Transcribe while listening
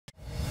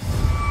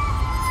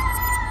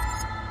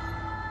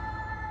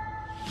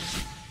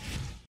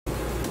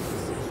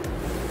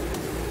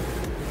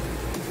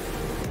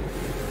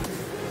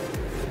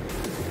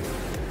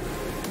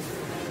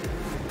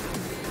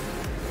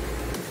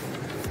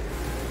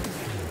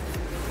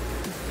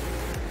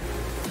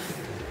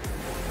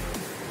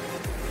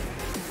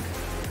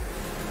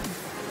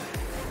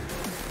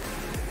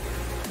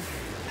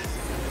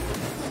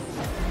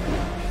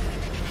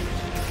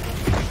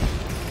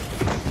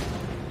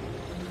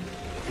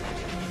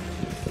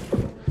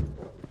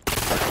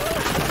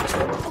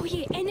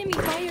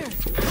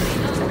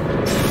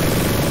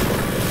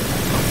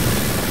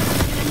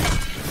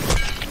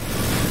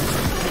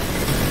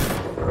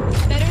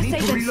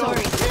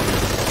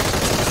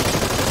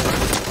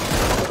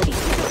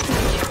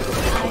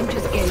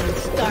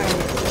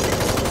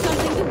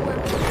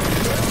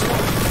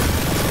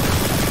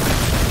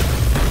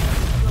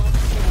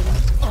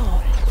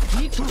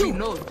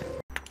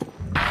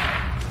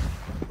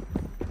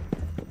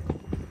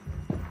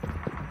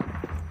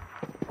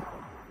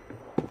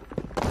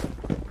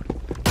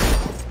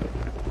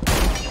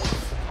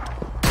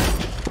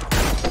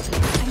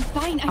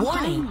fine, I'm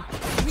Warning.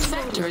 fine.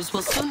 Sectors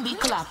will soon be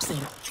collapsing.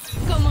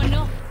 Como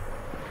no?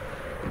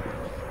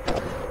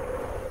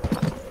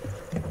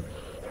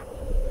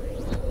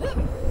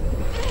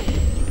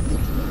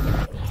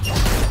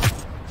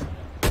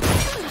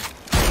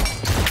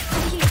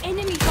 Okay,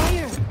 enemy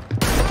fire.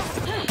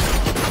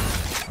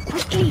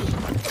 Quickly.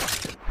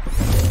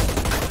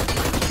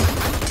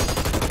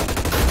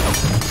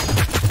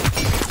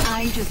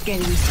 I'm just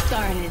getting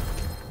started.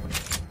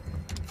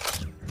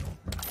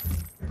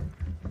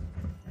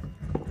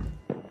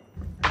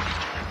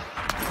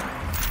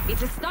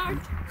 It's a start.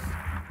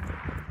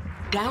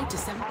 Down to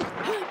 7.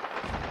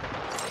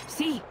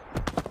 See.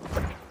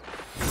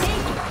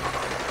 Take it.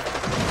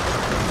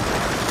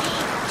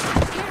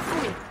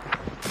 Careful.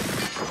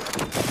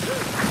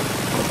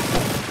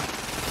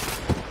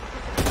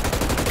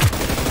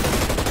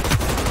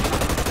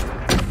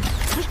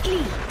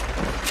 Quickly.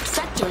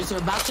 Sectors are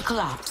about to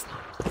collapse.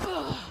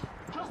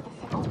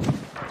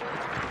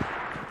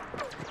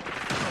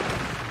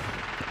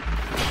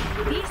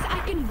 This I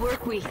can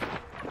work with.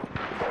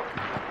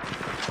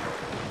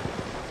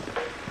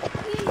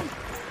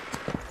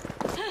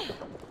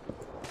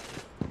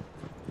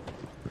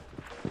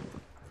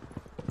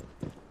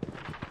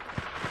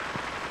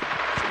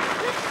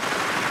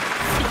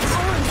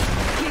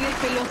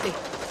 Pelote.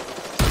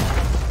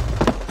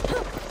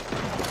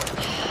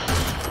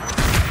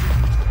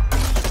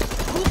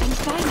 Oh, I'm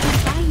fine, I'm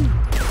fine.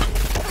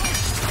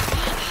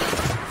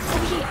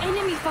 Okay,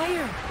 enemy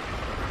fire.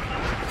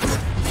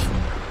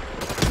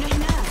 No hay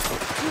nada.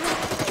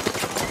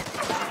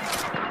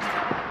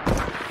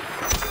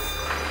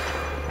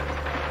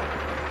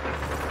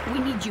 We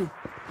need you.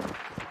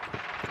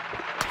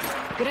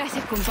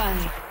 Gracias,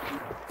 compadre.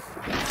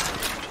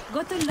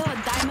 Got to load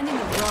diamond in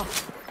the rough.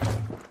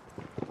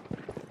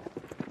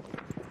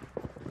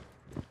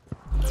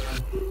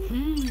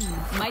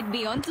 Might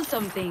be onto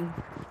something.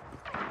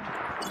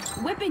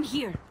 Weapon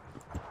here.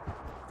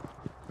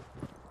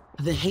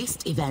 The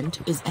haste event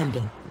is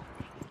ending.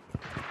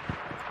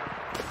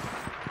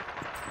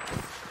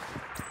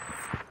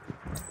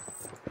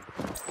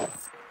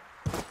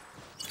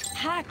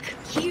 Hack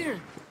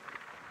here.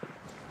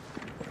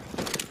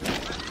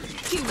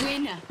 Que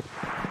buena.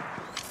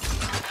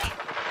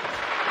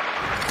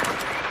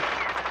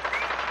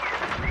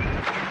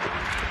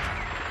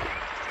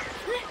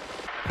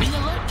 Be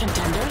alert,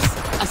 contenders.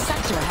 A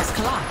sector has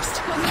collapsed.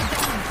 Coming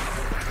down.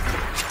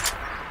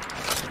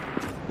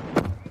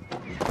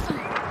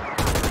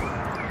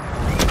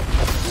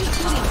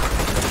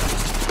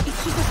 It's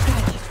super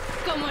scratchy.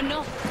 Como no?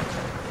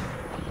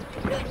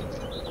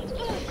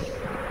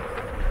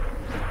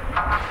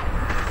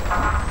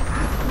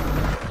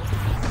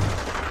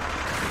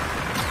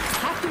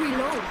 Have to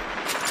reload.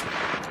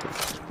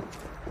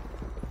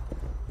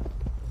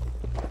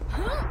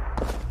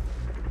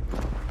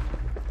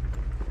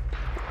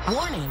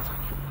 Warning.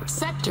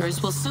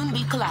 Sectors will soon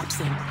be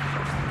collapsing.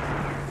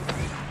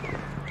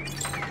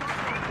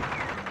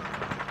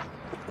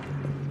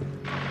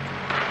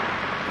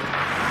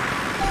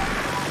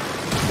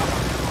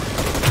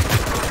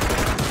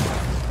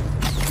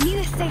 Need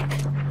a sec.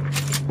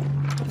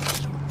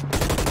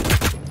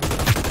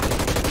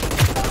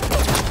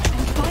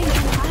 I'm fine,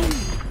 I'm fine.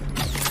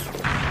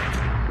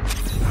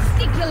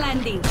 Stick the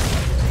landing.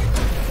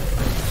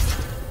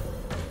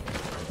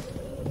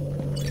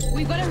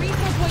 We've got a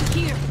resource point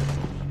here.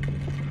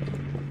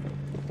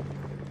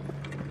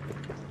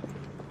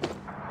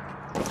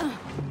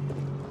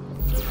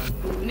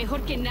 Mejor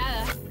que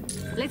nada.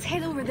 Let's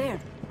head over there.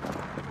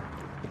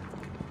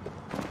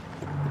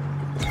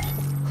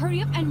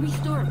 Hurry up and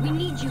restore. We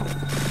need you.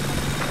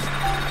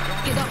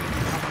 Get up.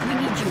 We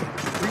need you.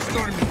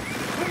 Restore me.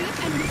 Hurry up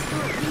and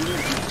restore. We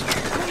need you.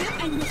 Hurry up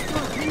and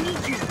restore. We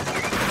need you.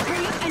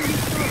 Hurry up and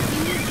restore. We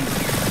need you.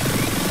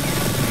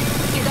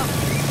 Get up.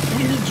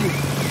 We need you.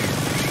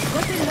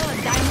 Got the load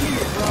diamond in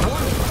the rock.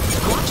 Warning.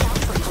 Watch out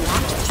for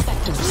collapsed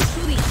sectors. Who's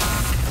shooting?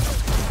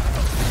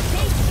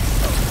 Take.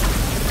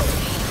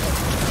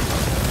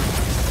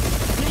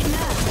 No hay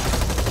nada.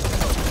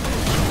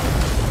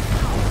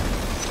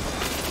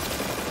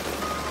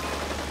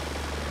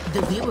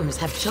 The viewers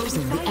have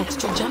chosen the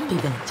extra jump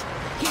event.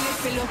 Give it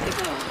pelote.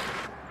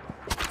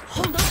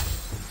 Hold up.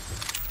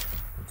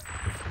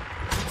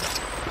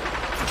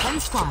 10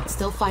 squads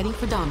still fighting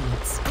for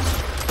dominance.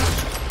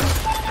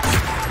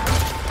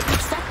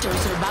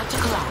 Sectors are about to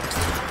collapse.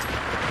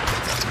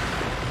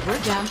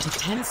 We're down to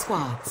 10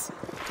 squads.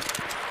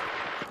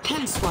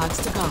 10 squads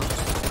to go.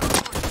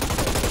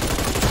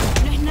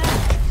 No hay nada.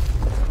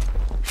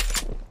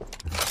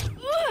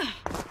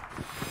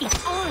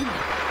 It's on.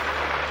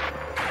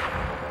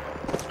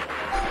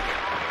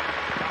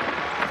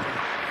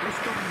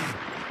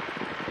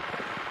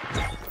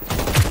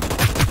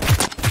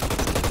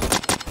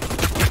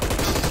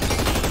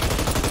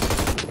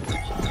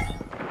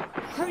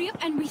 Hurry up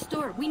and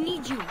restore. We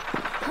need you.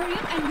 Hurry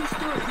up and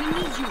restore. We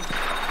need you.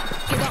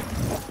 Get up.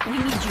 We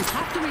need you.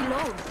 Have to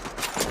reload.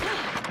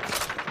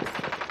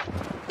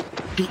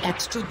 The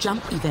extra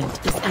jump event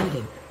is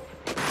ending.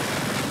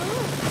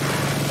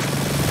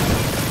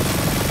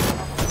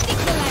 Stick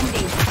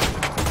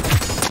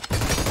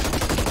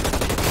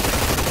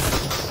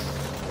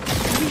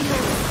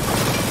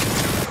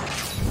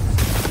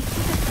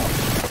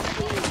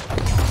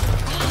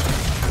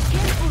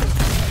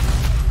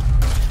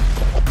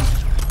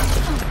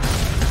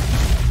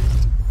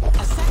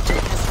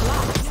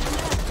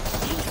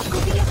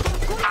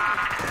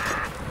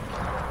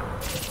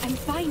I'm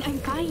fine, I'm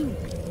fine.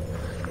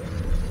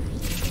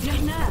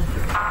 Nah.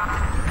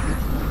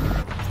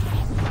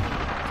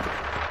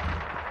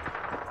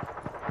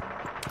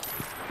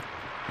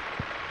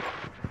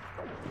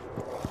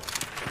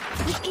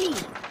 Quickly.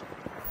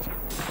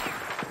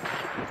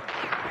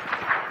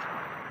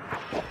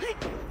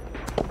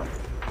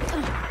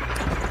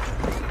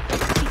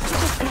 It's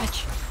just a scratch.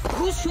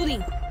 Who's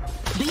shooting?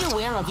 Be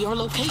aware of your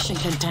location,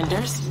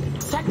 contenders.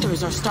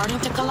 Sectors are starting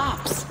to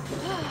collapse.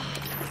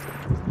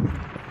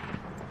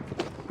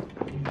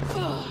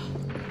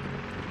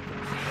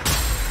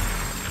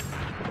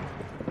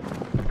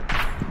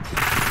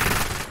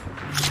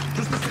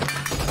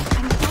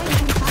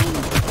 I'm fine.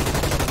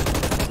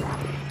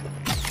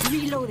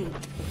 Reloading.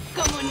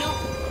 Come on, no.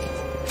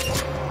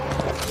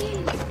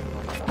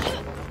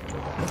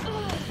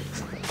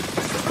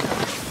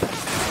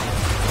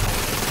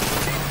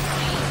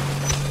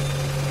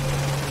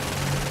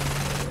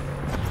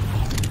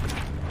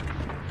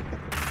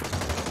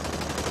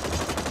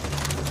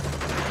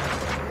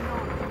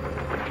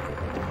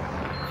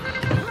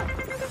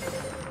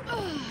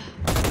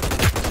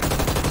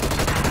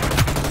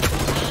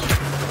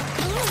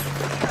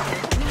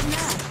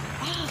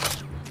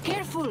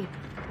 Careful.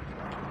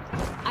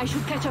 I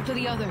should catch up to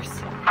the others.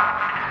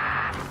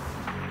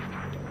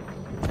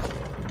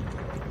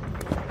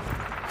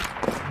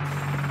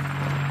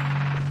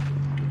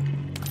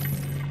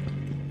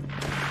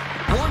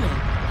 Warning,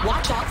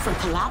 watch out for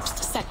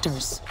collapsed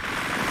sectors.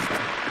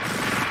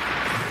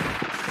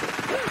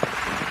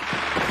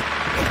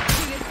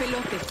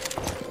 Pelote.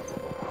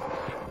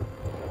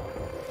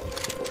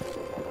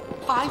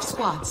 5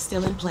 squads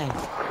still in play.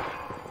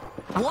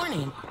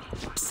 Warning,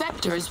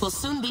 sectors will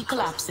soon be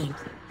collapsing.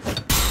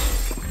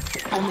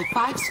 Only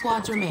 5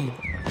 squads remain.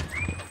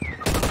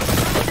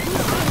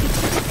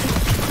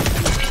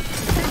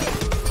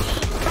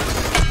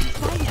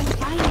 I'm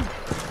fine.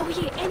 Oh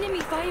yeah,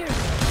 enemy fire.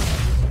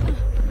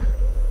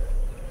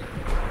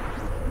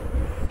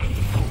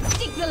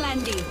 Stick the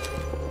landing.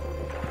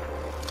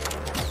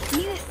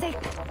 Need a sec.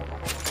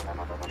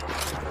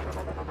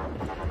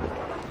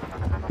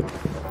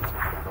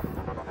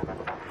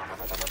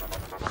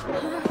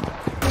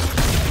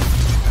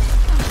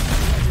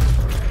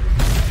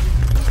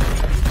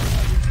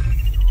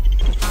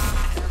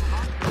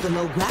 The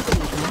low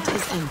gravity event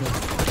is ending.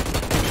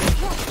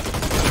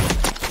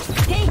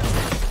 Take.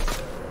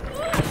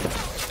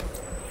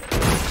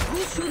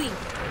 Who's shooting?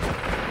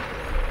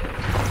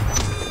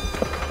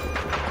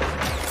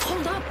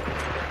 Hold up.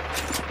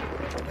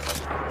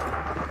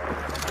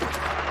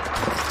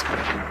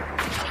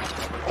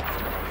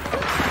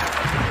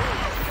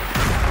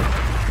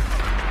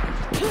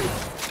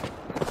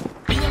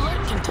 Be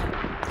alert,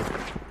 contender.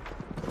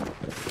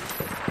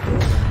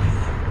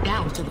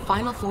 Down to the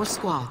final 4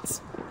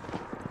 squads.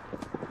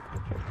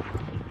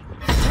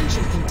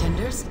 Attention,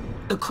 contenders.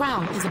 The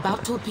crown is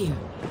about to appear.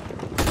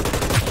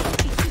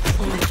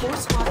 Only 4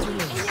 squads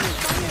remain.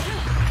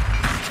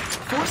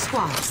 4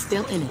 squads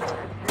still in it.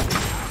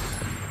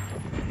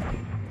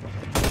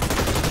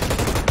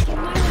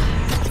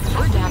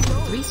 We're down to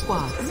 3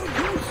 squads.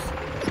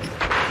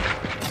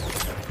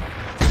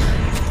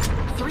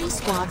 3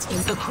 squads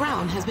in. The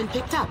crown has been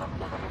picked up.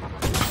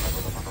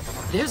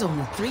 There's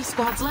only 3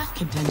 squads left,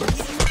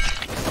 contenders.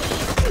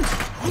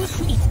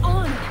 It's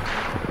on.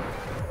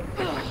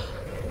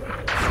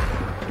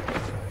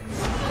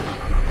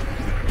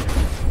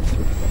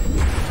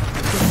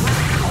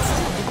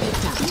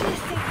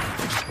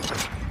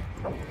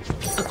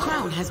 A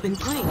crown has been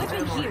claimed.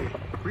 Weapon here.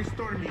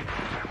 Restore me.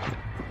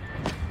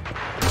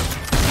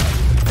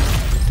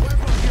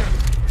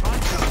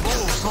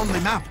 Oh, on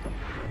the map.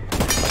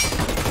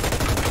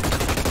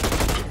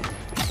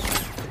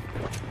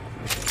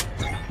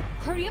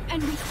 Hurry up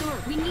and restore.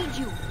 We need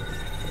you.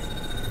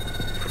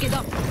 Get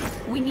up.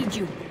 We need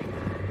you.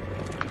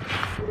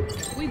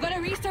 We've got a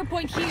restore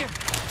point here.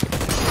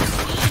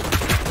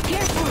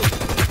 Careful.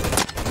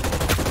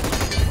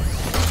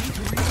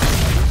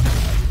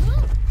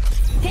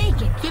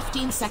 Take it.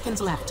 15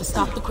 seconds left to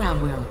stop the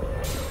crown wearer.